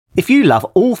If you love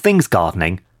all things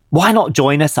gardening, why not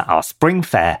join us at our spring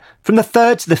fair from the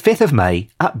 3rd to the 5th of May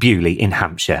at Bewley in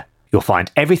Hampshire? You'll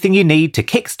find everything you need to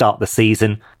kickstart the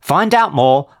season. Find out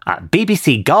more at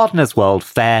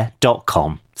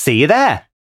bbcgardenersworldfair.com. See you there.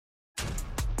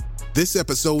 This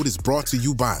episode is brought to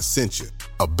you by Essentia.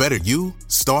 A better you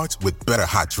starts with better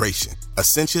hydration.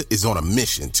 Essentia is on a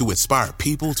mission to inspire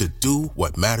people to do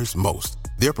what matters most.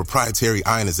 Their proprietary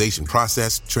ionization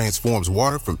process transforms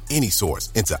water from any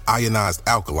source into ionized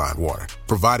alkaline water,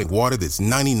 providing water that's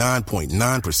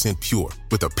 99.9% pure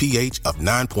with a pH of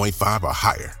 9.5 or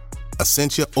higher.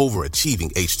 Essentia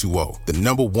Overachieving H2O, the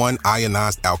 #1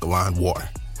 ionized alkaline water.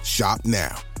 Shop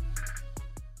now.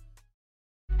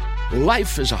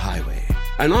 Life is a highway,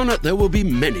 and on it there will be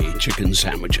many chicken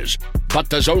sandwiches. But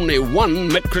there's only one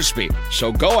McCrispy.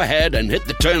 So go ahead and hit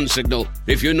the turn signal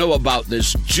if you know about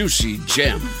this juicy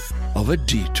gem of a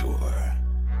detour.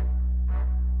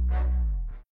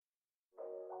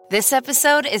 This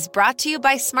episode is brought to you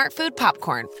by Smart Food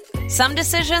Popcorn. Some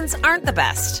decisions aren't the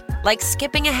best, like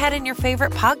skipping ahead in your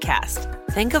favorite podcast.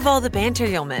 Think of all the banter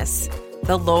you'll miss,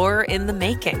 the lore in the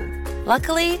making.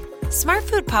 Luckily, Smart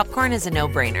Food Popcorn is a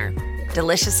no-brainer.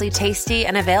 Deliciously tasty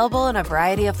and available in a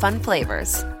variety of fun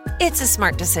flavors. It's a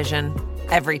smart decision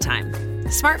every time.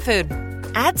 Smart Food.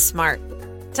 Add smart.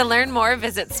 To learn more,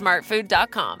 visit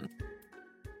smartfood.com.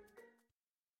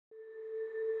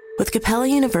 With Capella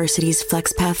University's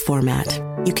FlexPath format,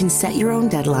 you can set your own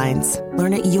deadlines,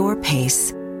 learn at your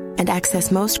pace, and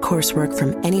access most coursework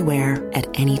from anywhere at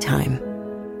any time.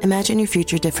 Imagine your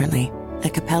future differently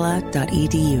at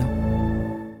capella.edu.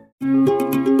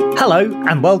 Hello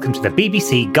and welcome to the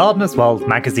BBC Gardener's World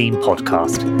magazine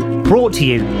podcast, brought to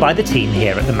you by the team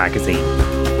here at the magazine.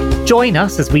 Join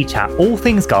us as we chat all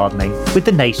things gardening with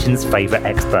the nation's favourite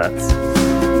experts.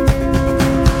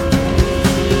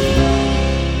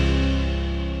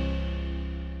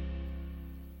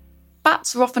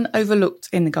 Bats are often overlooked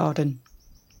in the garden.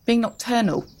 Being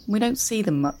nocturnal, we don't see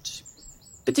them much.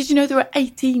 But did you know there are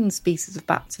 18 species of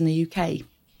bats in the UK?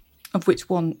 Of which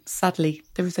sadly,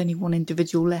 there is only one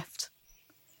individual left.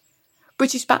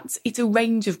 British bats eat a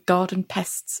range of garden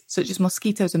pests, such as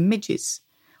mosquitoes and midges.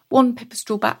 One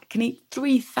pipistrelle bat can eat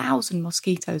 3,000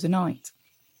 mosquitoes a night.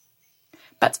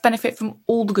 Bats benefit from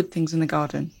all the good things in the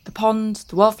garden. The pond,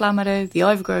 the wildflower meadow, the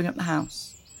ivy growing up the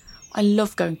house. I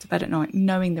love going to bed at night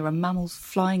knowing there are mammals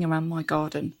flying around my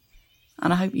garden.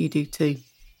 And I hope you do too.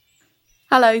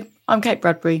 Hello, I'm Kate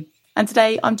Bradbury, and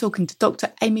today I'm talking to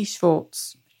Dr. Amy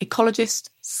Schwartz, ecologist,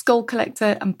 skull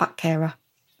collector and bat carer.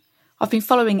 I've been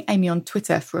following Amy on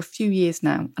Twitter for a few years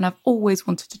now, and I've always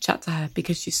wanted to chat to her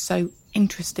because she's so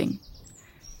interesting.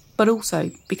 But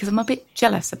also because I'm a bit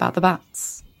jealous about the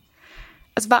bats.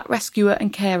 As a bat rescuer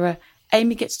and carer,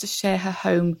 Amy gets to share her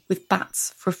home with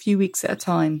bats for a few weeks at a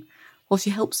time, while she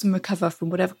helps them recover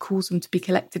from whatever caused them to be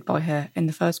collected by her in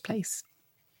the first place.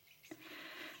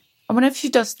 And whenever she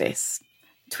does this,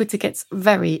 Twitter gets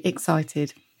very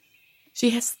excited.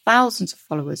 She has thousands of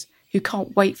followers who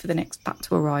can't wait for the next bat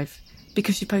to arrive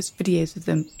because she posts videos of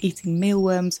them eating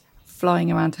mealworms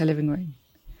flying around her living room.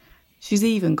 She's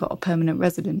even got a permanent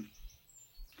resident.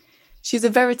 She's a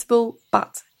veritable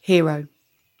bat hero.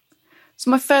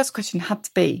 So my first question had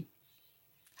to be,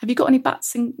 have you got any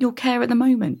bats in your care at the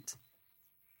moment?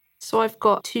 So I've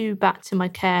got 2 bats in my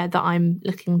care that I'm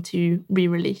looking to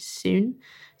re-release soon.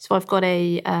 So I've got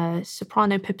a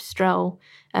soprano pipistrelle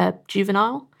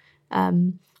juvenile,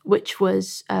 which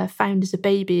was found as a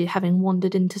baby having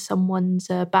wandered into someone's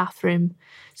bathroom,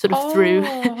 sort of through,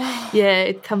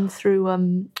 it'd come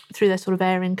through their sort of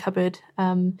airing cupboard.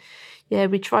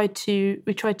 We tried to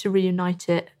reunite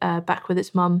it back with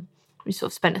its mum. We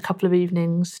sort of spent a couple of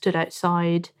evenings, stood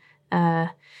outside.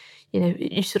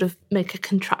 You sort of make a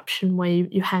contraption where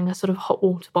you hang a sort of hot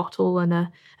water bottle and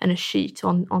a sheet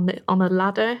on a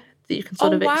ladder that you can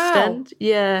sort of extend.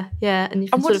 Yeah. And you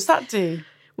can what does that do?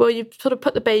 Well, you sort of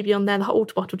put the baby on there. The hot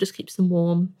water bottle just keeps them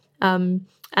warm. And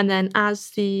then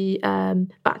as the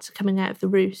bats are coming out of the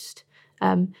roost,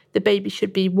 the baby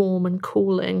should be warm and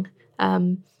cooling.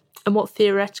 And what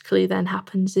theoretically then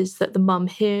happens is that the mum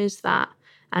hears that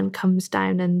and comes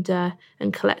down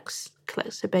and collects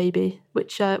the baby,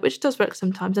 which does work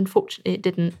sometimes. Unfortunately, it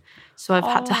didn't. So I've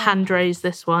had to hand raise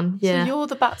this one. Yeah. So you're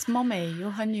the bat's mummy.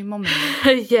 You're her new mummy.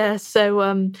 Yeah.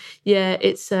 So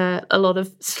it's a lot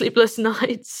of sleepless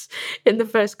nights in the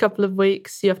first couple of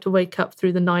weeks. You have to wake up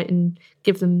through the night and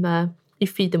give them. You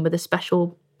feed them with a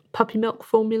special puppy milk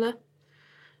formula.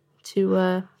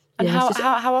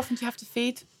 How often do you have to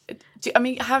feed?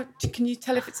 Can you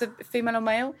tell if it's a female or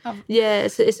male? Yeah,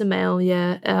 it's a male.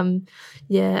 Yeah, and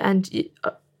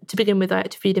to begin with, I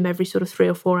had to feed him every sort of 3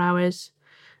 or 4 hours.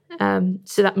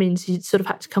 So that means he sort of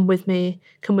had to come with me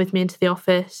into the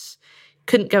office.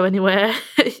 Couldn't go anywhere,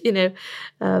 you know.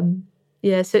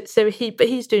 But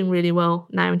he's doing really well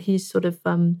now, and he's sort of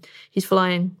he's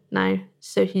flying now.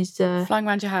 So he's flying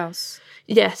around your house.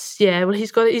 Yes, yeah. Well,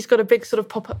 he's got a big sort of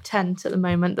pop-up tent at the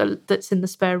moment that's in the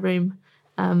spare room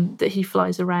that he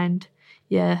flies around.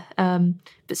 Yeah.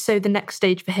 But so the next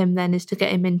stage for him then is to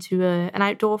get him into an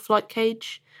outdoor flight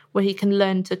cage where he can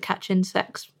learn to catch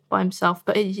insects by himself,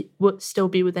 but he would still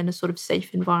be within a sort of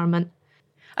safe environment.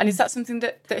 And is that something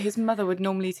that his mother would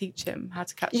normally teach him, how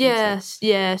to catch insects? Yes,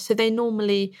 yeah. So they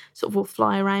normally sort of will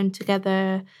fly around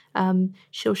together.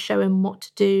 She'll show him what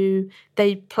to do.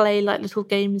 They play like little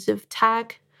games of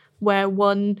tag where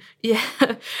the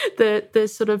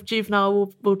sort of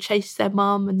juvenile will chase their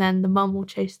mum, and then the mum will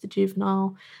chase the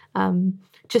juvenile,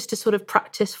 just to sort of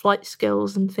practice flight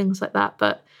skills and things like that.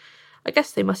 But I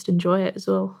guess they must enjoy it as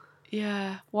well.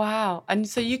 Yeah, wow. And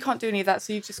so you can't do any of that,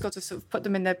 so you've just got to sort of put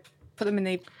them in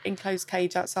the enclosed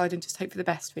cage outside and just hope for the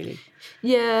best, really.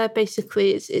 Yeah,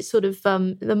 basically it's sort of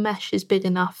the mesh is big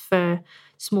enough for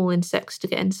small insects to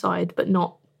get inside, but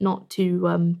not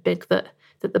too big that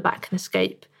the bat can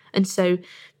escape. And so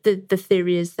the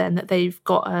theory is then that they've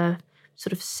got a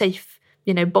sort of safe,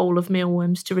 you know, bowl of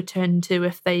mealworms to return to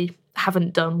if they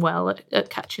haven't done well at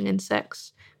catching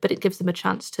insects. But it gives them a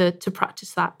chance to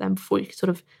practice that then before you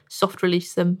sort of soft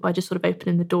release them by just sort of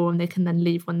opening the door, and they can then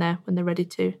leave when they're ready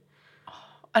to.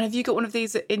 And have you got one of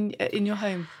these in your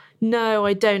home? No,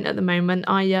 I don't at the moment.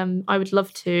 I would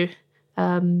love to.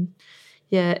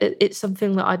 It's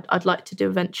something that I'd like to do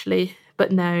eventually.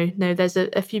 But no, there's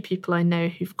a few people I know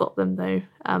who've got them though.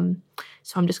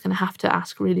 So I'm just going to have to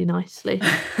ask really nicely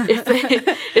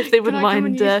if they wouldn't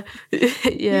mind.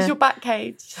 Use your bat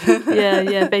cage.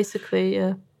 yeah, basically,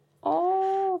 yeah.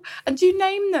 Oh, and do you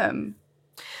name them?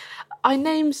 I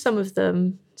name some of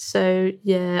them. So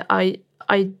yeah,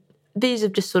 these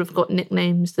have just sort of got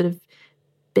nicknames that have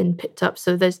been picked up.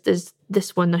 So there's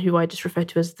this one who I just refer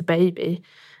to as the baby,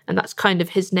 and that's kind of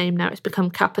his name now. It's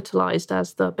become capitalised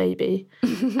as the baby.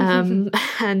 And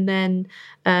then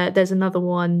there's another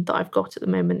one that I've got at the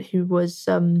moment who was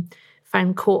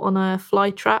found caught on a fly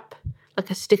trap,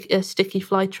 like a sticky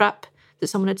fly trap that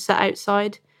someone had set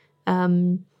outside.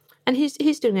 And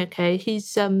he's doing okay.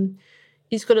 He's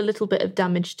got a little bit of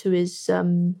damage to his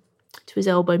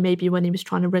elbow, maybe when he was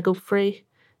trying to wriggle free.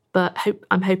 But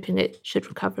I'm hoping it should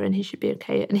recover and he should be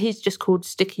okay. And he's just called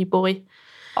Sticky Boy.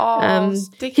 Oh,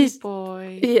 Sticky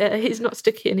Boy. Yeah, he's not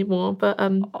sticky anymore. But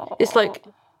it's like,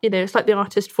 you know, it's like the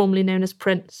artist formerly known as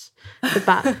Prince, the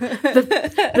bat,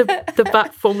 the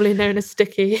bat formerly known as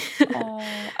Sticky. Oh.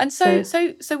 And so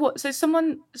what? So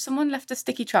someone left a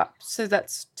sticky trap, so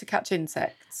that's to catch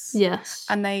insects. Yes.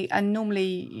 And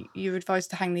normally you're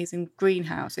advised to hang these in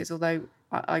greenhouses, although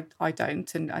I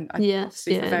don't, and yes,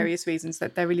 for various reasons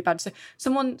that they're really bad. So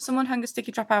someone hung a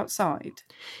sticky trap outside.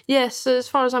 Yes, so as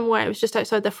far as I'm aware, it was just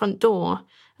outside their front door.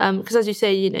 Because as you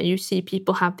say, you know, you see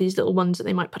people have these little ones that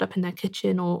they might put up in their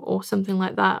kitchen or something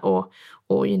like that, or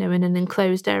you know, in an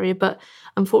enclosed area. But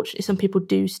unfortunately, some people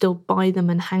do still buy them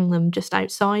and hang them just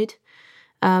outside.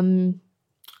 I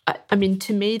mean,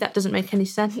 to me, that doesn't make any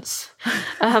sense.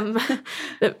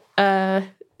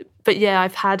 But yeah,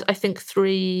 I've had, I think,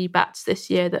 3 bats this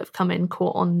year that have come in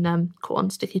caught on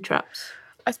sticky traps.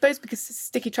 I suppose because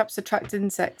sticky traps attract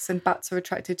insects and bats are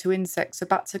attracted to insects, so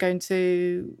bats are going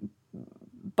to,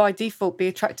 by default, be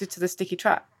attracted to the sticky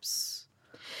traps.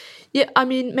 Yeah, I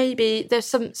mean, maybe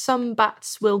there's some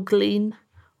bats will glean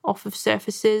off of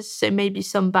surfaces, so maybe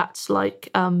some bats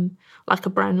like a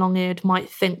brown long-eared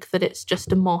might think that it's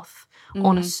just a moth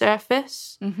on a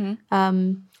surface.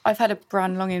 Mm-hmm. I've had a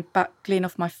brown long-eared bat glean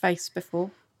off my face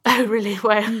before. Oh, really?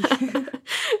 Wow.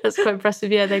 That's quite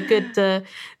impressive. Yeah, they're good.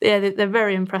 They're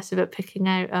very impressive at picking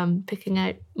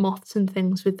out moths and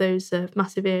things with those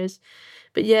massive ears.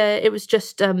 But yeah, it was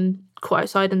just caught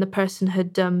outside, and the person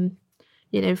had,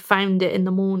 found it in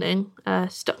the morning,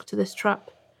 stuck to this trap.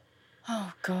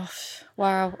 Oh gosh!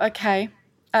 Wow. Okay.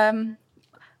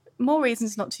 More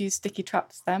reasons not to use sticky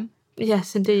traps then.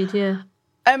 Yes, indeed. Yeah.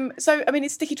 So, I mean,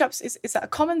 is sticky traps, is that a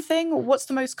common thing, or what's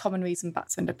the most common reason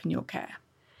bats end up in your care?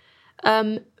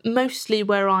 Mostly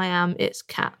where I am, it's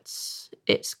cats.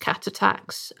 It's cat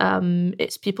attacks.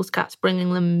 It's people's cats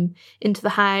bringing them into the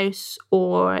house,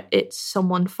 or it's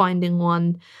someone finding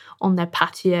one on their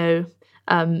patio.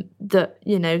 That,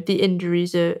 you know, the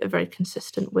injuries are very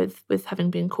consistent with having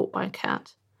been caught by a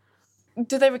cat.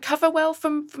 Do they recover well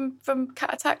from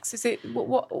cat attacks? Is it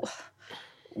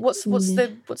what's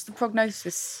the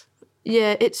prognosis?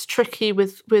 Yeah, it's tricky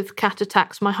with cat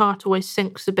attacks. My heart always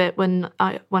sinks a bit when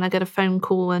I get a phone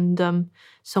call and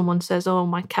someone says, "Oh,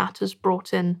 my cat has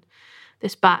brought in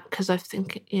this bat," because I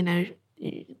think,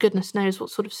 goodness knows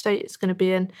what sort of state it's going to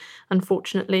be in,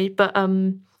 unfortunately. But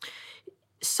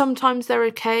sometimes they're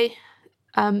okay.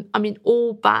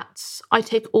 All bats, I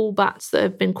take all bats that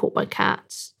have been caught by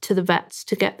cats to the vets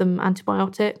to get them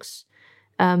antibiotics,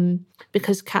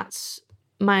 because cats'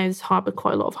 mouths harbour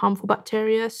quite a lot of harmful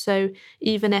bacteria. So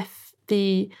even if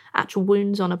the actual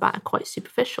wounds on a bat are quite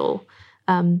superficial,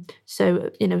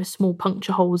 small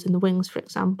puncture holes in the wings, for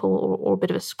example, or a bit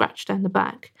of a scratch down the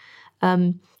back,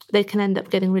 they can end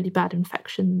up getting really bad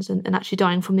infections and actually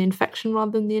dying from the infection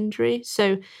rather than the injury.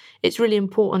 So it's really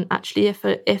important, actually,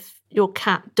 if your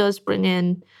cat does bring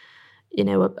in,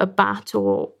 a bat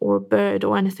or a bird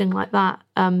or anything like that,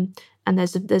 and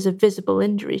there's a visible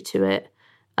injury to it,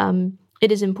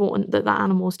 it is important that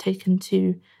animal is taken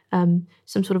to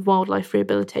some sort of wildlife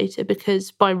rehabilitator,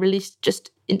 because by just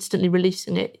instantly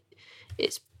releasing it,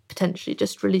 it's potentially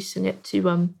just releasing it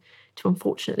to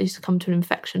unfortunately succumb to an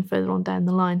infection further on down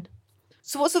the line.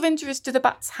 So what sort of injuries do the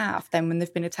bats have then when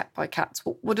they've been attacked by cats?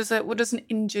 What does an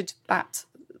injured bat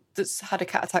that's had a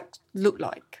cat attack look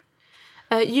like?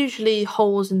 Usually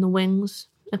holes in the wings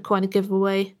are quite a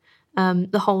giveaway.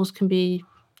 The holes can be,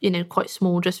 quite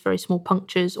small, just very small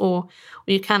punctures, or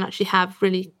you can actually have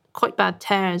really quite bad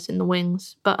tears in the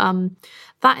wings. But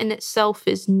that in itself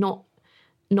is not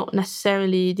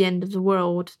necessarily the end of the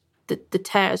world. The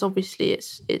tears, obviously,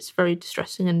 it's very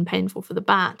distressing and painful for the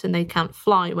bat, and they can't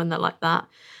fly when they're like that.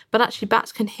 But actually,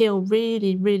 bats can heal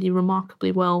really, really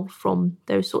remarkably well from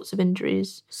those sorts of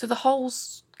injuries. So the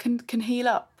holes can heal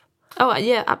up? Oh,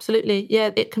 yeah, absolutely.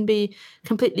 Yeah, it can be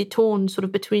completely torn sort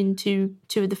of between two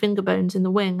of the finger bones in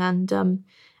the wing, and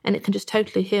it can just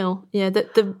totally heal. Yeah,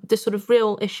 the sort of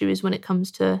real issue is when it comes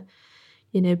to,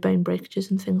 bone breakages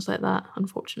and things like that,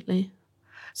 unfortunately.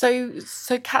 So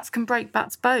cats can break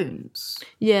bats' bones?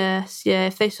 Yes, yeah.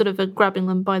 If they sort of are grabbing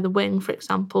them by the wing, for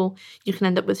example, you can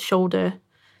end up with shoulder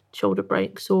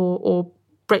breaks or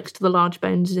breaks to the large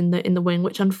bones in the wing,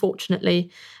 which unfortunately,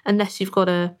 unless you've got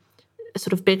a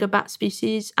sort of bigger bat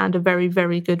species and a very,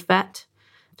 very good vet,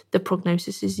 the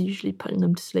prognosis is usually putting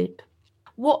them to sleep.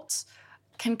 What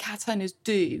can cat owners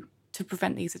do to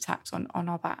prevent these attacks on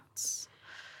our bats?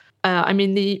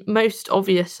 The most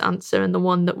obvious answer, and the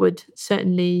one that would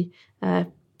certainly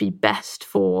be best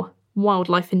for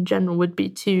wildlife in general, would be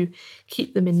to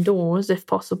keep them indoors if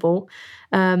possible.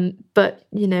 But,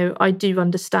 I do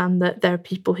understand that there are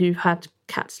people who've had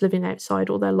cats living outside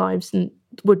all their lives and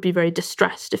would be very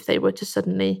distressed if they were to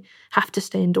suddenly have to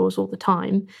stay indoors all the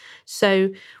time.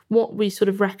 So what we sort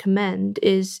of recommend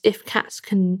is, if cats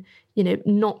can,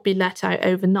 not be let out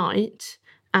overnight,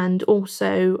 and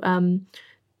also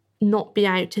not be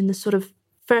out in the sort of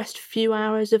first few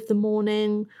hours of the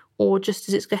morning or just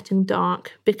as it's getting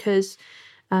dark, because,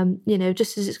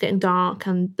 just as it's getting dark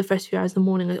and the first few hours of the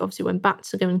morning is obviously when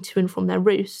bats are going to and from their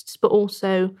roosts, but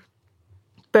also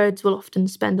birds will often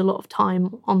spend a lot of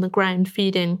time on the ground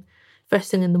feeding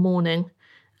first thing in the morning.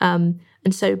 And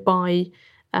so by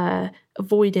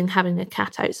avoiding having a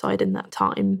cat outside in that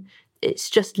time, it's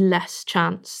just less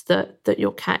chance that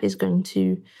your cat is going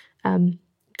to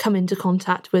come into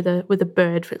contact with a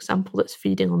bird, for example, that's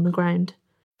feeding on the ground.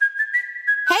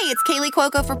 Hey, it's Kaylee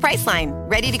Cuoco for Priceline.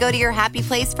 Ready to go to your happy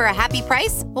place for a happy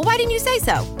price? Well, why didn't you say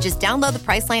so? Just download the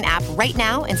Priceline app right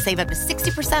now and save up to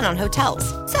 60% on hotels.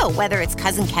 So whether it's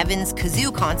Cousin Kevin's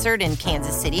Kazoo Concert in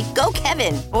Kansas City, go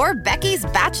Kevin, or Becky's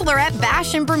Bachelorette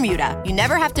Bash in Bermuda, you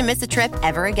never have to miss a trip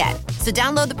ever again. So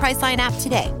download the Priceline app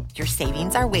today. Your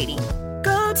savings are waiting.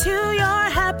 Go to your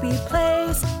happy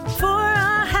place for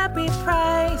a happy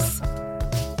price.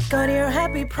 Go to your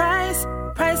happy price,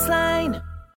 Priceline.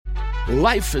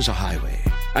 Life is a highway,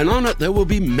 and on it there will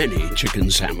be many chicken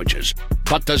sandwiches.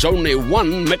 But there's only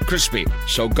one McCrispy.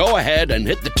 So go ahead and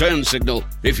hit the turn signal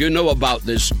if you know about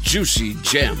this juicy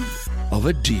gem of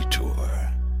a detour.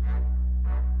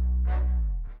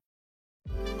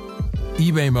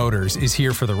 eBay Motors is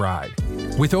here for the ride.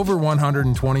 With over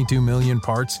 122 million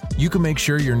parts, you can make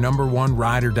sure your number one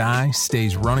ride or die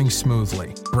stays running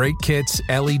smoothly. Brake kits,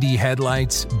 LED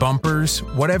headlights, bumpers,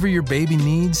 whatever your baby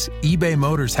needs, eBay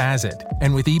Motors has it.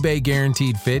 And with eBay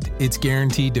Guaranteed Fit, it's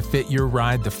guaranteed to fit your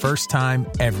ride the first time,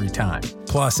 every time.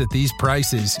 Plus, at these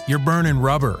prices, you're burning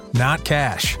rubber, not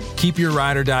cash. Keep your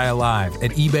ride or die alive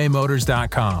at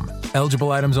ebaymotors.com.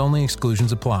 Eligible items only.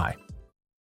 Exclusions apply.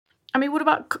 What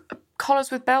about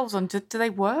collars with bells on? Do they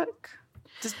work?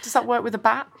 Does that work with the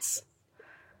bats?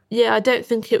 Yeah, I don't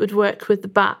think it would work with the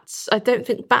bats. I don't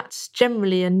think bats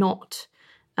generally are not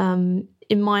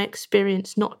in my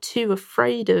experience, not too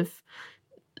afraid of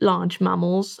large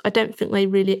mammals. I don't think they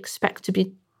really expect to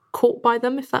be caught by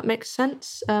them, if that makes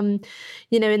sense.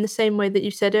 You know, in the same way that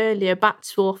you said earlier,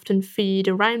 bats will often feed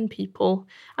around people.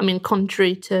 I mean,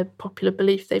 contrary to popular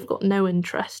belief, they've got no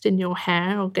interest in your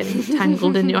hair or getting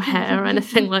tangled in your hair or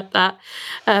anything like that.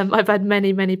 I've had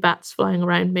many, many bats flying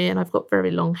around me, and I've got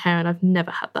very long hair, and I've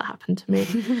never had that happen to me.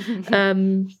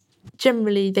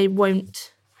 Generally,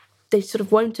 they sort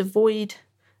of won't avoid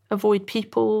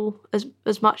people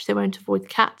as much. They won't avoid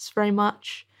cats very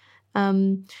much.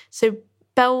 So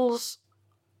bells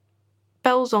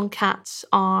on cats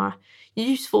are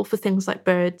useful for things like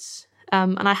birds.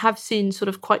 And I have seen sort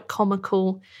of quite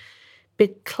comical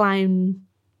big clown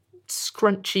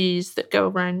scrunchies that go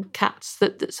around cats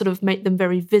that sort of make them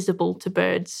very visible to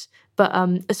birds. But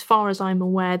as far as I'm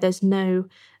aware, there's no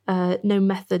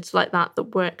methods like that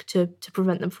work to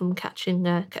prevent them from catching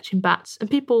bats. And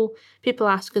people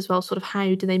ask as well, sort of,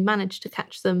 how do they manage to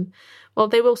catch them? Well,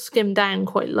 they will skim down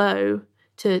quite low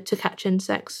to catch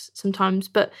insects sometimes,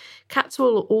 but cats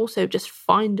will also just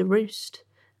find a roost.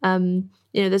 You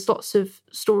know, there's lots of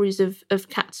stories of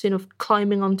cats, you know,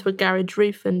 climbing onto a garage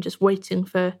roof and just waiting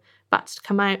for bats to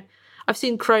come out. I've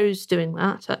seen crows doing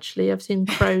that, actually. I've seen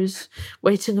crows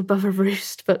waiting above a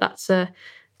roost, but that's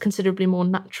considerably more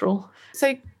natural.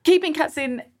 So keeping cats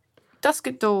in dusk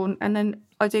at dawn and then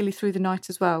ideally through the night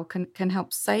as well can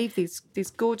help save these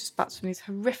gorgeous bats from these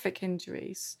horrific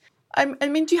injuries. I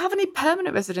mean, do you have any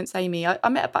permanent residents, Amy? I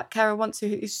met a bat carer once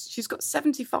she's got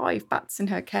 75 bats in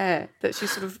her care that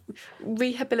she's sort of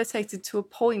rehabilitated to a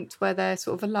point where they're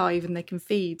sort of alive and they can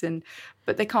feed,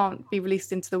 but they can't be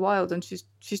released into the wild, and she's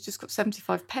just got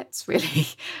 75 pets, really.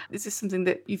 Is this something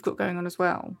that you've got going on as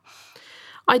well?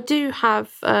 I do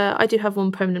have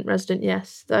one permanent resident,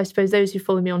 yes. I suppose those who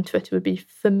follow me on Twitter would be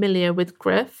familiar with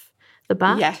Griff the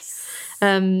bat. Yes.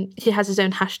 He has his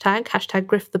own hashtag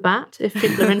Griff the bat, if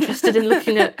people are interested in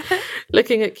looking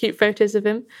at cute photos of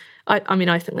him. I mean,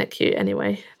 I think they're cute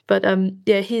anyway. But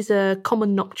yeah, he's a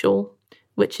common noctule,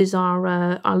 which is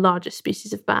our largest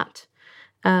species of bat.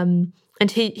 And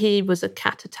he was a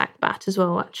cat attack bat as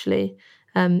well, actually.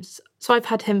 So I've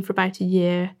had him for about a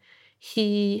year.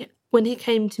 When he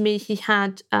came to me, he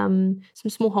had some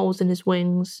small holes in his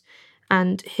wings,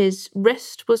 and his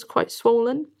wrist was quite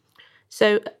swollen.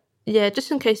 So, yeah,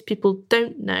 just in case people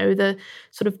don't know, the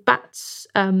sort of bat's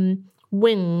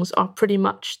wings are pretty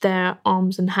much their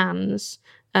arms and hands.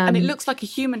 And it looks like a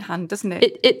human hand, doesn't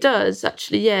it? It does,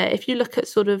 actually, yeah. If you look at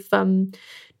sort of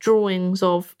drawings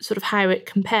of sort of how it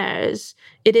compares,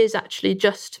 it is actually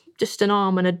just an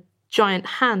arm and a giant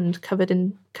hand covered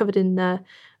in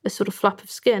a sort of flap of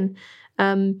skin.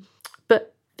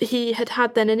 But he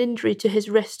had then an injury to his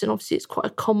wrist, and obviously it's quite a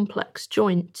complex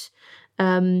joint.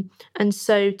 And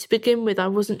so to begin with, I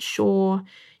wasn't sure,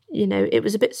 you know, it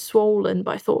was a bit swollen,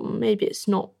 but I thought maybe it's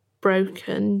not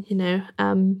broken, you know.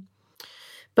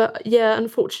 But yeah,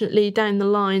 unfortunately, down the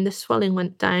line, the swelling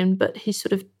went down, but he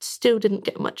sort of still didn't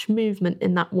get much movement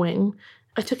in that wing.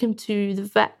 I took him to the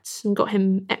vets and got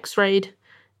him x-rayed,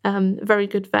 a very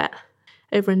good vet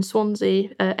over in Swansea,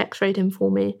 x-rayed him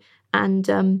for me. And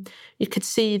you could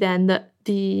see then that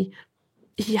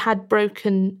he had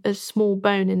broken a small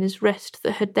bone in his wrist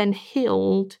that had then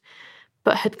healed,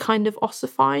 but had kind of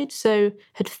ossified, so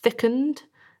had thickened.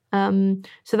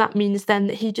 So that means then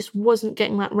that he just wasn't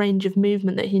getting that range of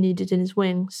movement that he needed in his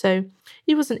wing. So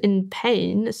he wasn't in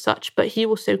pain as such, but he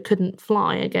also couldn't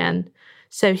fly again.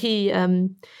 So he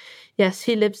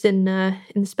lives in the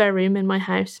spare room in my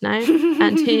house now,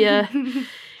 and he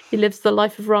lives the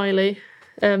life of Riley.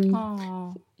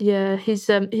 Yeah, he's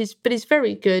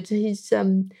very good.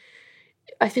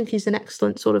 I think he's an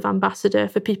excellent sort of ambassador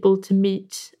for people to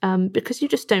meet, because you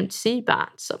just don't see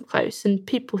bats up close, and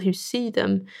people who see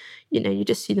them, you know, you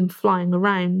just see them flying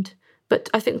around. But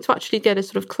I think to actually get a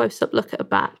sort of close-up look at a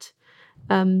bat,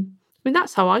 I mean,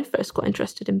 that's how I first got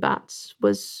interested in bats,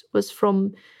 was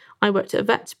from, I worked at a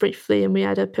vet's briefly, and we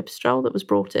had a pipistrelle that was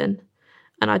brought in,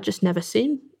 and I'd just never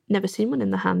seen one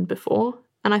in the hand before.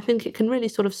 And I think it can really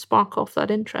sort of spark off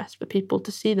that interest for people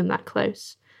to see them that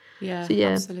close. Yeah, so,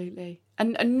 yeah. Absolutely.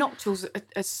 And noctules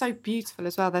are so beautiful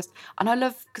as well. And I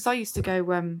love, because I used to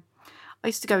go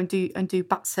and do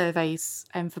bat surveys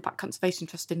for Bat Conservation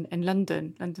Trust in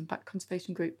London Bat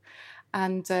Conservation Group,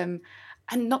 and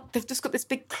they've just got this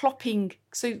big clopping.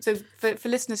 So for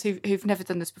listeners who've never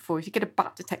done this before, if you get a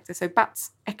bat detector, so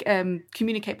bats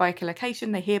communicate by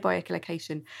echolocation, they hear by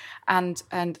echolocation,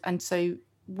 and so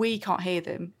we can't hear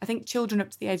them. I think children up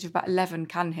to the age of about 11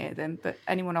 can hear them, but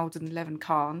anyone older than 11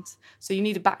 can't. So you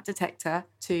need a bat detector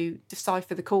to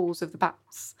decipher the calls of the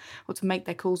bats or to make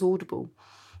their calls audible.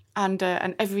 And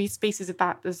every species of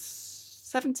bat, there's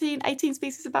 17, 18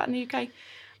 species of bat in the UK.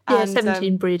 Yeah,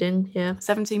 17 breeding, yeah.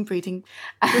 17 breeding.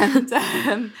 And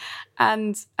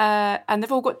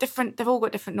they've all got different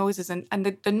noises. And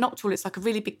the nocturnal, it's like a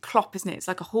really big clop, isn't it? It's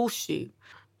like a horseshoe.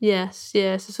 Yes,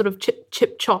 it's a sort of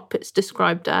chip chop, it's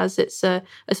described as. It's a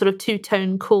sort of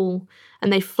two-tone call,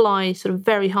 and they fly sort of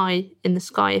very high in the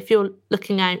sky. If you're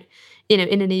looking out, in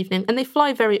an evening, and they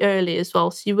fly very early as well,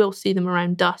 so you will see them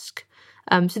around dusk.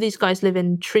 So these guys live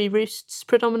in tree roosts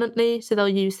predominantly, so they'll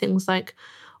use things like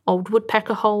old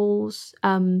woodpecker holes.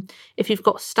 If you've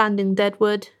got standing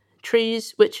deadwood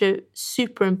trees, which are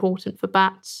super important for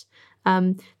bats,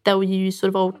 they'll use sort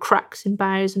of old cracks in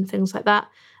boughs and things like that.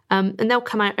 And they'll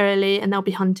come out early and they'll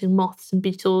be hunting moths and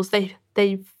beetles.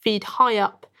 They feed high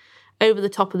up over the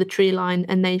top of the tree line,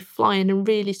 and they fly in a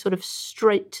really sort of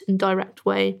straight and direct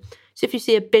way. So if you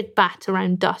see a big bat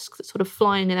around dusk that's sort of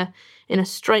flying in a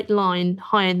straight line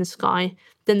high in the sky,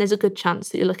 then there's a good chance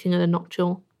that you're looking at a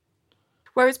nocturnal.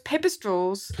 Whereas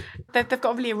pipistrelles, they've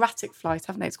got a really erratic flight,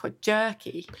 haven't they? It's quite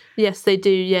jerky. Yes, they do.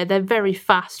 Yeah, they're very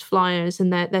fast flyers,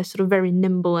 and they're sort of very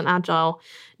nimble and agile.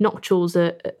 Nocturals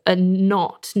are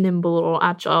not nimble or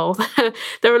agile.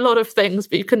 There are a lot of things,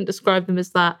 but you couldn't describe them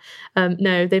as that.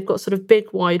 No, they've got sort of big,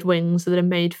 wide wings that are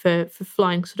made for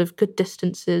flying sort of good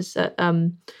distances at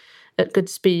good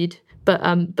speed,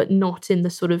 but not in the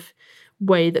sort of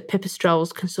way that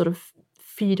pipistrelles can sort of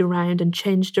feed around and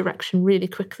change direction really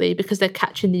quickly, because they're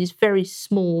catching these very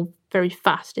small, very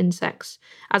fast insects,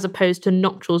 as opposed to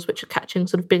nocturals, which are catching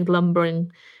sort of big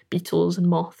lumbering beetles and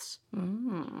moths.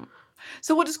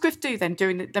 So what does Griff do then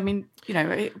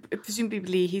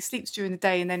presumably he sleeps during the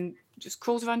day and then just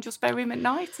crawls around your spare room at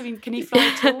night? I mean, can he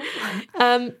fly at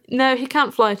all? No, he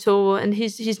can't fly at all, and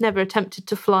he's never attempted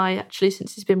to fly actually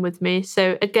since he's been with me.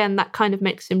 So again, that kind of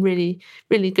makes him really,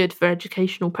 really good for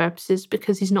educational purposes,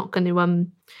 because he's not going to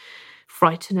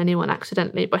frighten anyone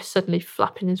accidentally by suddenly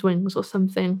flapping his wings or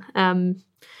something.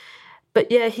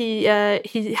 But yeah, he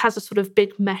has a sort of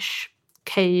big mesh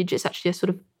cage. It's actually a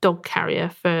sort of dog carrier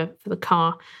for the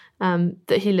car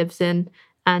that he lives in,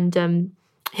 and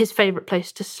his favourite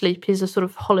place to sleep is a sort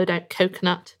of hollowed out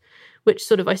coconut, which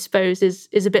sort of, I suppose,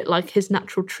 is a bit like his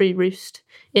natural tree roost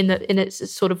in that it's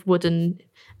sort of wooden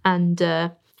and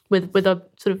with a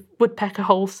sort of woodpecker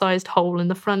hole-sized hole in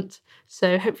the front.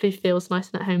 So hopefully he feels nice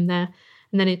and at home there.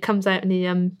 And then he comes out and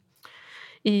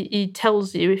he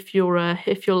tells you if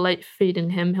you're late feeding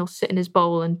him, he'll sit in his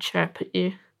bowl and chirp at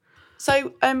you.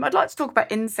 So I'd like to talk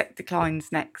about insect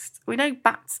declines next. We know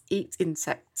bats eat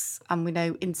insects, and we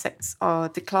know insects are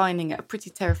declining at a pretty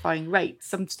terrifying rate.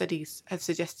 Some studies have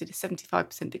suggested a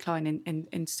 75% decline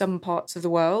in some parts of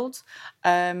the world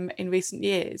in recent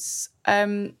years.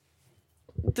 The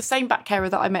same bat carer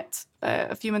that I met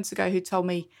a few months ago, who told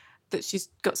me that she's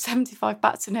got 75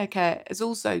 bats in her care, has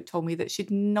also told me that she'd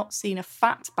not seen a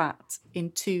fat bat in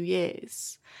 2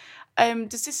 years.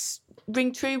 Does this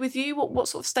ring true with you? What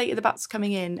sort of state are the bats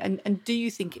coming in? And do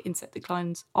you think insect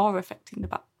declines are affecting the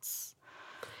bats?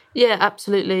 Yeah,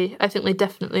 absolutely. I think they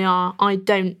definitely are. I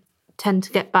don't tend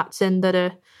to get bats in that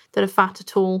are fat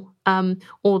at all,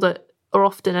 or that are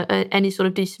often at any sort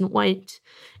of decent weight.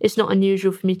 It's not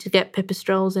unusual for me to get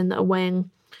pipistrelles in that are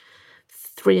weighing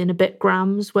 3 and a bit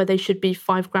grams, where they should be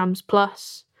 5 grams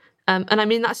plus. And I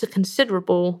mean, that's a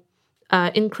considerable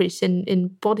increase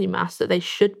in body mass that they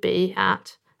should be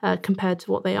at compared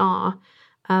to what they are.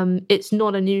 It's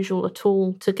not unusual at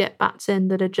all to get bats in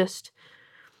that are just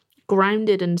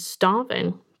grounded and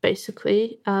starving,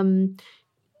 basically. And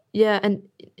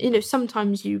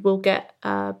sometimes you will get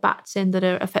bats in that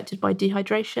are affected by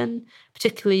dehydration,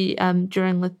 particularly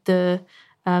during the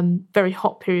very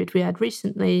hot period we had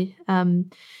recently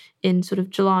in sort of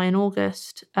July and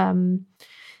August.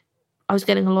 I was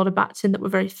getting a lot of bats in that were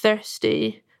very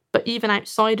thirsty, but even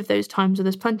outside of those times where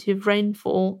there's plenty of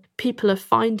rainfall, people are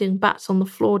finding bats on the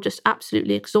floor just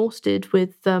absolutely exhausted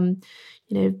with,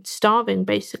 starving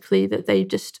basically, that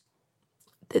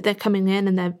they're coming in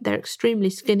and they're extremely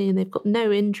skinny and they've got no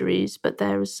injuries, but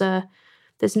there's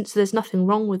nothing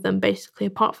wrong with them basically,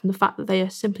 apart from the fact that they are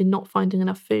simply not finding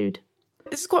enough food.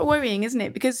 This is quite worrying, isn't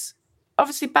it? Because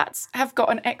obviously bats have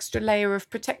got an extra layer of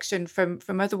protection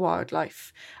from other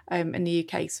wildlife in the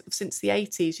UK. Sort of since the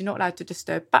 80s, you're not allowed to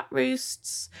disturb bat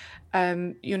roosts.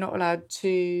 You're not allowed to,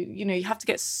 you have to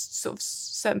get sort of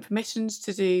certain permissions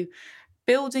to do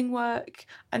building work.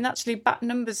 And actually bat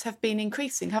numbers have been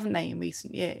increasing, haven't they, in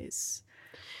recent years?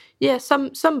 Yeah,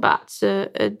 some bats are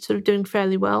sort of doing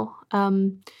fairly well,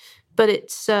 but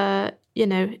it's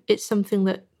it's something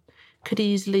that could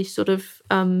easily sort of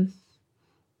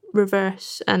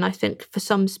reverse, and I think for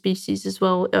some species as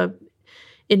well, are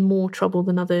in more trouble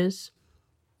than others.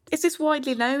 Is this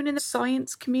widely known in the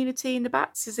science community in the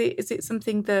bats? Is it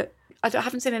something that I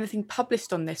haven't seen anything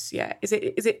published on this yet?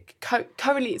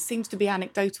 Currently it seems to be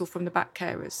anecdotal from the bat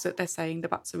carers that they're saying the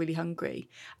bats are really hungry.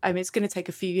 It's going to take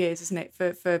a few years, isn't it,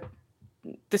 for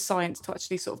the science to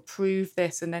actually sort of prove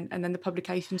this, and then the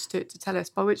publications to tell us.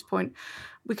 By which point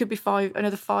we could be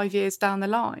another 5 years down the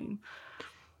line.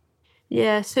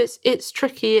 Yeah, so it's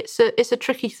tricky. It's a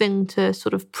tricky thing to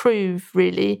sort of prove,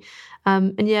 really.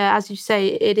 And yeah, as you say,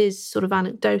 it is sort of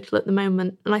anecdotal at the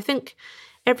moment. And I think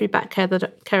every bat carer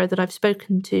that I've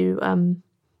spoken to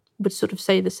would sort of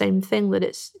say the same thing, that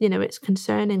it's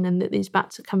concerning and that these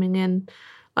bats are coming in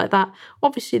like that.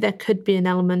 Obviously, there could be an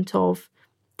element of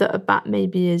that a bat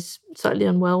maybe is slightly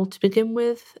unwell to begin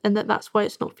with, and that's why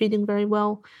it's not feeding very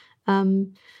well.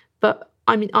 But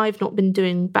I mean, I've not been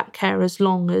doing bat care as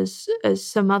long as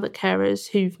some other carers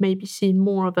who've maybe seen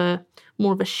more of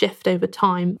a shift over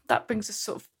time. That brings us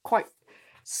sort of quite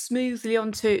smoothly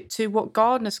on to what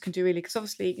gardeners can do, really, because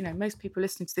obviously, most people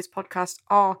listening to this podcast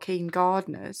are keen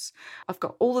gardeners. I've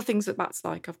got all the things that bats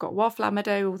like. I've got wildflower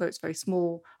meadow, although it's very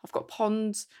small. I've got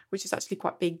ponds, which is actually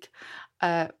quite big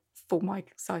for my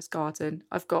size garden.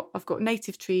 I've got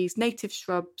native trees, native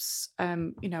shrubs.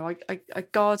 I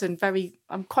garden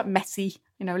I'm quite messy.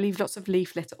 I leave lots of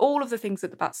leaf litter, all of the things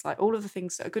that the bats like, all of the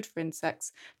things that are good for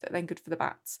insects that are then good for the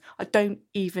bats. I don't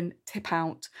even tip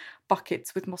out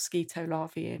buckets with mosquito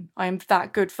larvae in. I am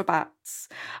that good for bats.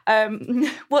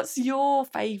 What's your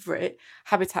favourite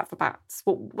habitat for bats?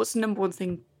 What's the number one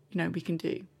thing we can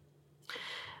do?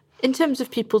 In terms of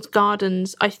people's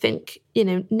gardens, I think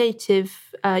using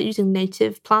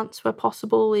native plants where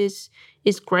possible is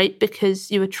great,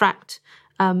 because you attract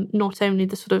not only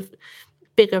the sort of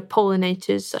bigger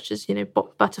pollinators, such as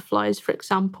butterflies, for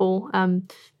example,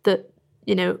 that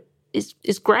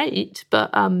is great,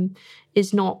 but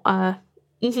is not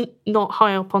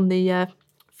high up on the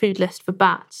food list for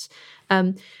bats.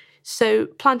 So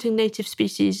planting native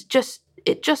species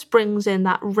just brings in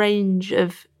that range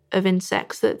of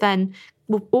insects that then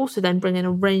will also then bring in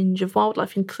a range of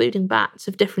wildlife, including bats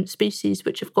of different species,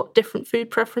 which have got different food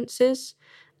preferences.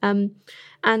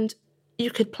 And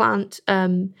you could plant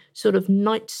sort of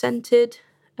night-scented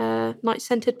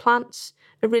plants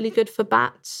are really good for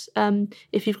bats.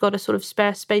 If you've got a sort of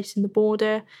spare space in the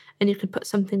border, and you could put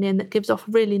something in that gives off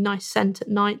a really nice scent at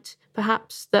night,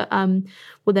 perhaps, that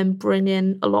will then bring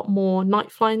in a lot more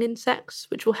night-flying insects,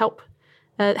 which will help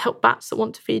bats that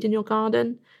want to feed in your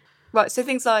garden. Right, so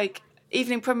things like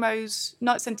evening primrose,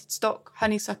 night-scented stock,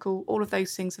 honeysuckle, all of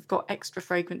those things have got extra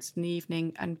fragrance in the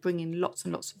evening and bring in lots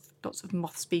and lots of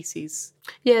moth species.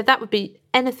 Yeah, that would be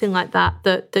anything like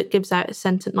that gives out a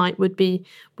scent at night would be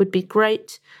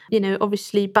great.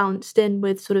 Obviously balanced in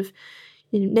with sort of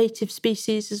native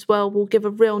species as well will give a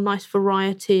real nice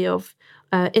variety of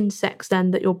insects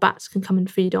then that your bats can come and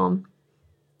feed on.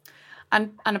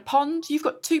 And a pond? You've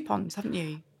got 2 ponds, haven't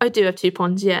you? I do have 2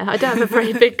 ponds, yeah. I don't have a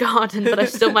very big garden, but I've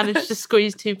still managed to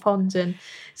squeeze 2 ponds in.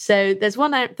 So there's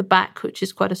one out the back, which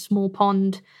is quite a small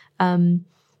pond, that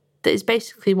is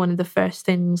basically one of the first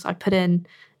things I put in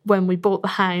when we bought the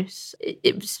house.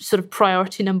 It was sort of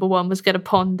priority number 1 was get a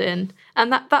pond in.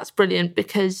 And that's brilliant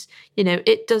because,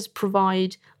 it does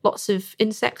provide lots of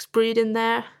insects breed in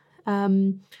there,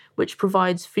 which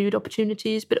provides food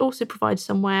opportunities, but also provides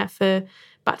somewhere for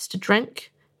bats to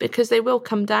drink, because they will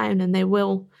come down and they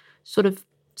will sort of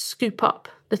scoop up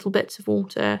little bits of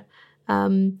water.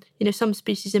 Some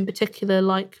species in particular,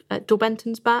 like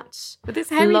Dorbenton's bats. With its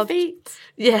hairy feet.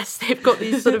 Yes, they've got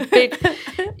these sort of big...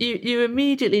 you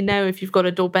immediately know if you've got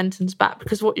a Dorbenton's bat,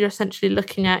 because what you're essentially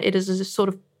looking at it is as a sort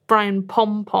of brown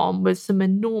pom-pom with some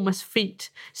enormous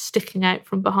feet sticking out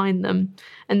from behind them.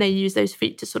 And they use those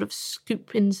feet to sort of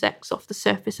scoop insects off the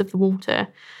surface of the water.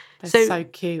 They're so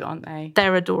cute, aren't they?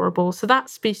 They're adorable. So that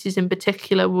species in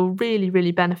particular will really,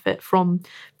 really benefit from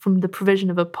the provision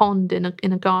of a pond in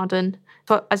a garden.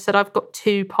 So as I said, I've got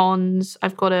 2 ponds.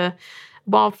 I've got a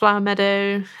wildflower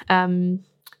meadow,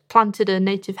 planted a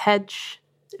native hedge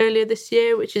earlier this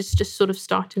year, which is just sort of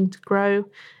starting to grow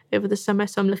over the summer.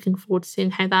 So I'm looking forward to seeing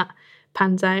how that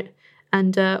pans out,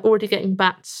 and already getting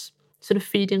bats sort of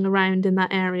feeding around in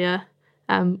that area,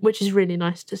 which is really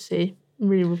nice to see,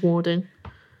 really rewarding.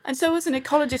 And so as an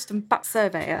ecologist and bat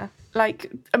surveyor,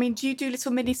 do you do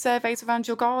little mini surveys around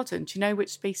your garden? Do you know which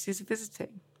species are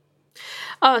visiting?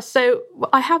 So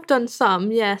I have done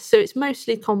some, yeah. So it's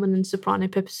mostly common in soprano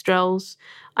pipistrelles.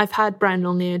 I've had brown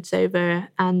long-eared over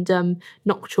and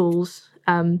nocturals.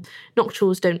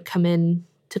 Nocturals don't come in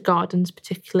to gardens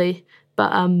particularly,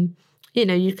 but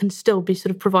you can still be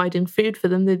sort of providing food for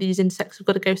them. These insects have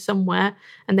got to go somewhere,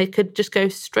 and they could just go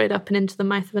straight up and into the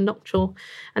mouth of a nocturnal,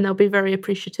 and they'll be very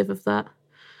appreciative of that.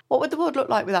 What would the world look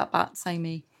like without bats,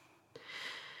 Amy?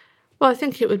 Well, I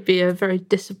think it would be a very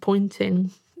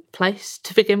disappointing place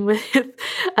to begin with.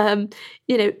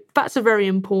 Bats are very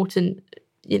important,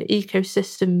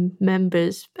 ecosystem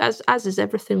members, as is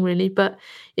everything really. But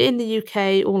in the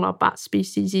UK, all our bat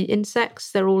species eat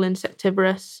insects. They're all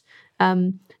insectivorous,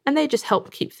 and they just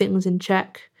help keep things in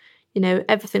check.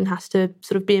 Everything has to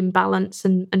sort of be in balance,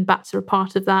 and bats are a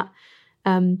part of that.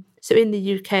 So in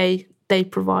the UK, they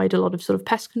provide a lot of sort of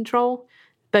pest control,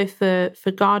 both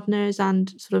for gardeners and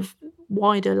sort of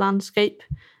wider landscape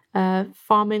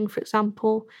farming, for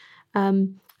example.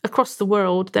 Across the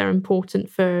world, they're important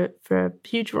for a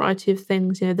huge variety of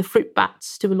things. The fruit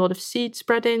bats do a lot of seed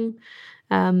spreading.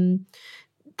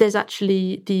 There's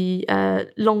actually the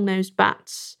long-nosed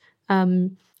bats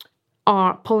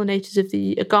are pollinators of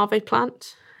the agave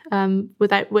plant,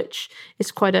 without which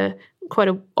it's quite a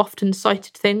often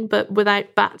cited thing. But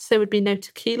without bats, there would be no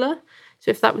tequila. So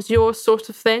if that was your sort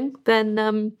of thing,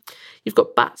 then you've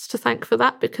got bats to thank for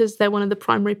that, because they're one of the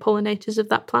primary pollinators of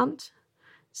that plant.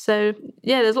 So,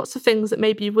 yeah, there's lots of things that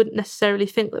maybe you wouldn't necessarily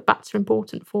think that bats are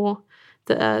important for,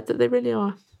 that they really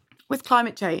are. With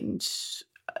climate change,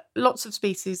 lots of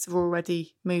species are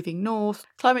already moving north.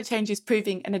 Climate change is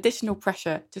proving an additional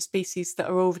pressure to species that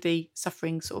are already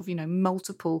suffering sort of,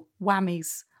 multiple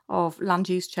whammies of land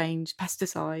use change,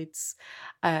 pesticides,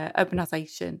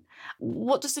 urbanisation.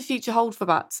 What does the future hold for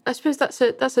bats? I suppose that's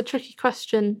a tricky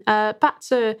question.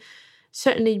 Bats are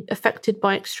certainly affected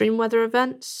by extreme weather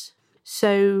events.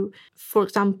 So, for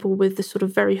example, with the sort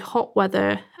of very hot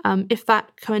weather, if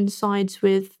that coincides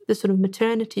with the sort of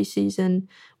maternity season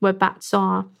where bats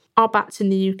are, our bats in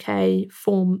the UK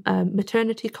form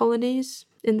maternity colonies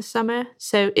in the summer.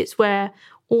 So it's where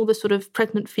all the sort of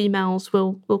pregnant females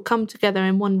will come together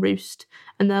in one roost,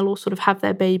 and they'll all sort of have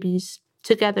their babies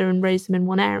together and raise them in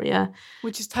one area,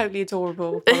 which is totally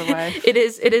adorable, by the way. It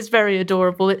is very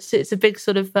adorable. It's a big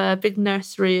sort of big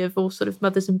nursery of all sort of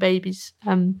mothers and babies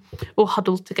all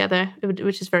huddled together,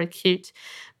 which is very cute.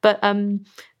 But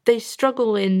they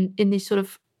struggle in these sort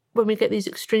of, when we get these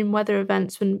extreme weather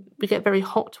events, when we get very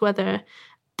hot weather,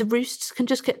 the roosts can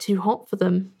just get too hot for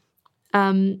them.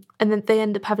 And then they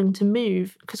end up having to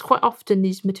move, because quite often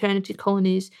these maternity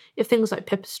colonies, if things like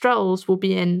pipistrelles, will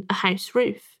be in a house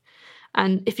roof.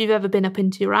 And if you've ever been up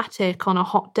into your attic on a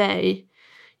hot day,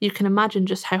 you can imagine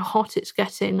just how hot it's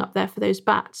getting up there for those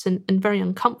bats, and very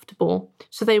uncomfortable.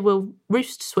 So they will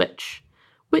roost switch,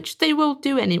 which they will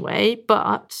do anyway,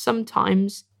 but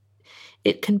sometimes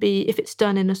it can be, if it's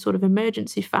done in a sort of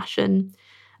emergency fashion,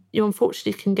 you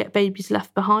unfortunately can get babies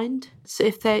left behind. So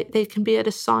if they can be at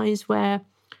a size where,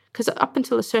 because up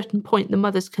until a certain point, the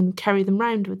mothers can carry them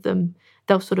round with them.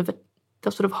 They'll sort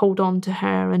of hold on to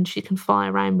her, and she can fly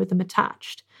around with them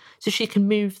attached. So she can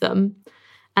move them.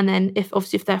 And then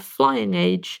if they're flying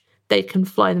age, they can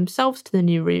fly themselves to the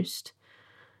new roost.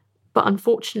 But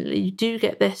unfortunately, you do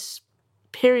get this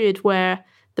period where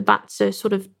the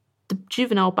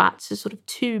juvenile bats are sort of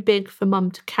too big for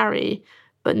mum to carry,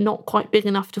 but not quite big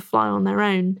enough to fly on their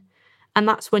own. And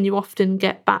that's when you often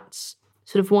get bats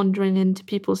sort of wandering into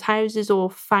people's houses, or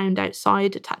found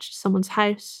outside attached to someone's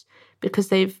house, because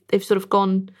they've sort of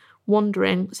gone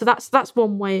wandering. So that's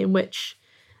one way in which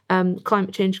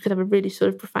climate change could have a really sort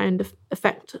of profound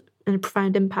effect and a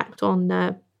profound impact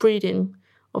on breeding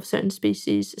of certain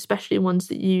species, especially ones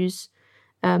that use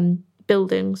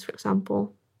buildings, for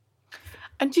example.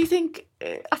 And do you think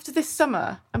after this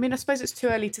summer, I mean, I suppose it's too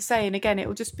early to say, and again, it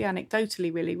will just be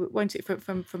anecdotally, really, won't it,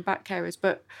 from bat carers,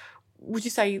 but would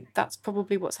you say that's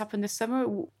probably what's happened this summer?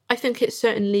 I think it's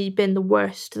certainly been the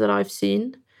worst that I've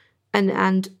seen.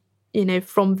 And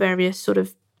from various sort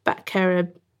of bat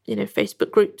carer,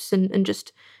 Facebook groups and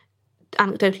just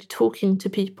anecdotally talking to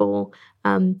people,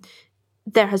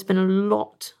 there has been a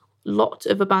lot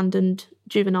of abandoned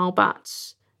juvenile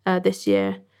bats this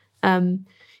year.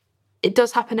 It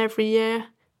does happen every year,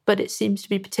 but it seems to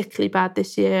be particularly bad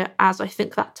this year, as I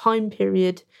think that time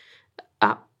period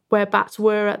where bats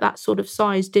were at that sort of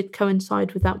size did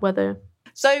coincide with that weather.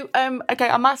 So, okay,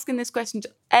 I'm asking this question to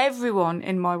everyone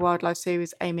in my wildlife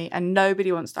series, Amy, and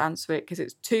nobody wants to answer it because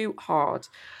it's too hard.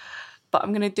 But I'm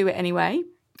going to do it anyway.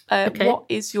 Okay. What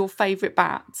is your favourite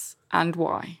bat and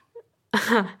why?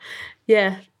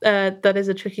 Yeah, that is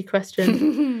a tricky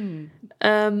question.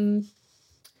 But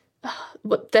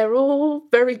they're all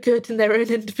very good in their own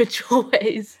individual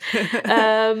ways.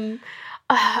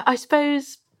 I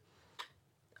suppose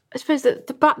that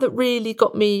the bat that really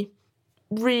got me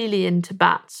really into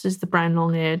bats is the brown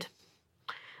long-eared.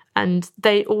 And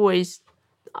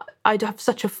I'd have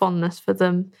such a fondness for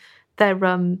them. They're,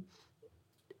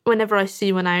 whenever I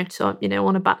see one out,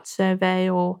 on a bat survey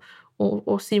or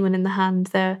see one in the hand,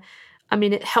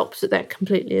 it helps that they're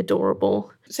completely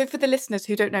adorable. So for the listeners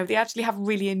who don't know, they actually have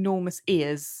really enormous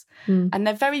ears and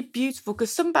they're very beautiful,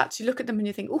 because some bats, you look at them and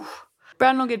you think, ooh,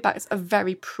 brown long-eared bats are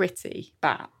very pretty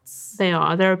bats. They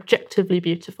are. They're objectively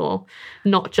beautiful,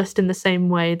 not just in the same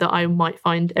way that I might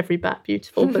find every bat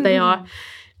beautiful, but they are.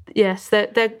 Yes,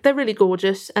 they're really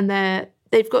gorgeous, and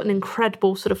they've got an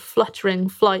incredible sort of fluttering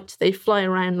flight. They fly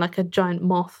around like a giant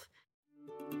moth.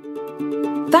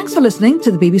 Thanks for listening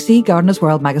to the BBC Gardener's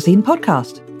World magazine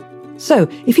podcast. So,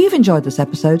 if you've enjoyed this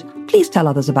episode, please tell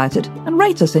others about it and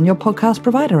rate us in your podcast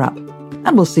provider app.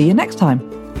 And we'll see you next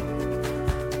time.